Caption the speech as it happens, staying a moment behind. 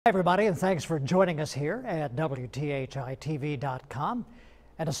Hi everybody, and thanks for joining us here at WTHI-TV.com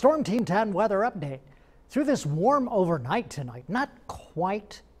and a Storm Team 10 weather update. Through this warm overnight tonight, not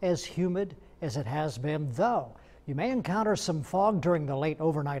quite as humid as it has been, though. You may encounter some fog during the late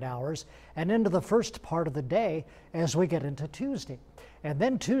overnight hours and into the first part of the day as we get into Tuesday. And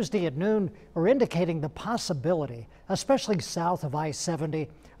then Tuesday at noon, we're indicating the possibility, especially south of I-70,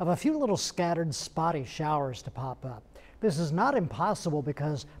 of a few little scattered spotty showers to pop up. This is not impossible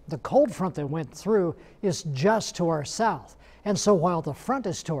because the cold front that went through is just to our south. And so while the front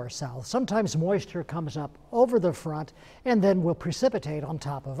is to our south, sometimes moisture comes up over the front and then will precipitate on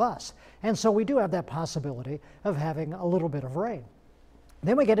top of us. And so we do have that possibility of having a little bit of rain.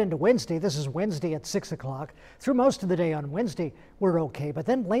 Then we get into Wednesday. This is Wednesday at 6 o'clock. Through most of the day on Wednesday, we're okay. But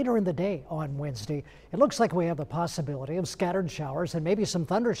then later in the day on Wednesday, it looks like we have the possibility of scattered showers and maybe some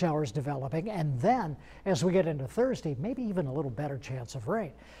thunder showers developing. And then as we get into Thursday, maybe even a little better chance of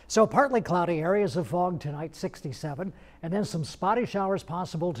rain. So partly cloudy areas of fog tonight, 67. And then some spotty showers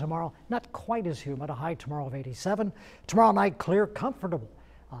possible tomorrow. Not quite as humid, a high tomorrow of 87. Tomorrow night, clear, comfortable.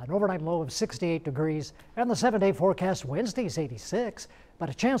 An overnight low of 68 degrees, and the 7-day forecast Wednesday is 86, but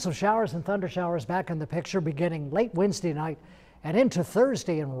a chance of showers and thunder showers back in the picture beginning late Wednesday night and into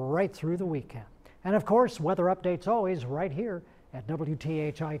Thursday and right through the weekend. And of course, weather updates always right here at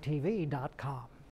WTHI-TV.com.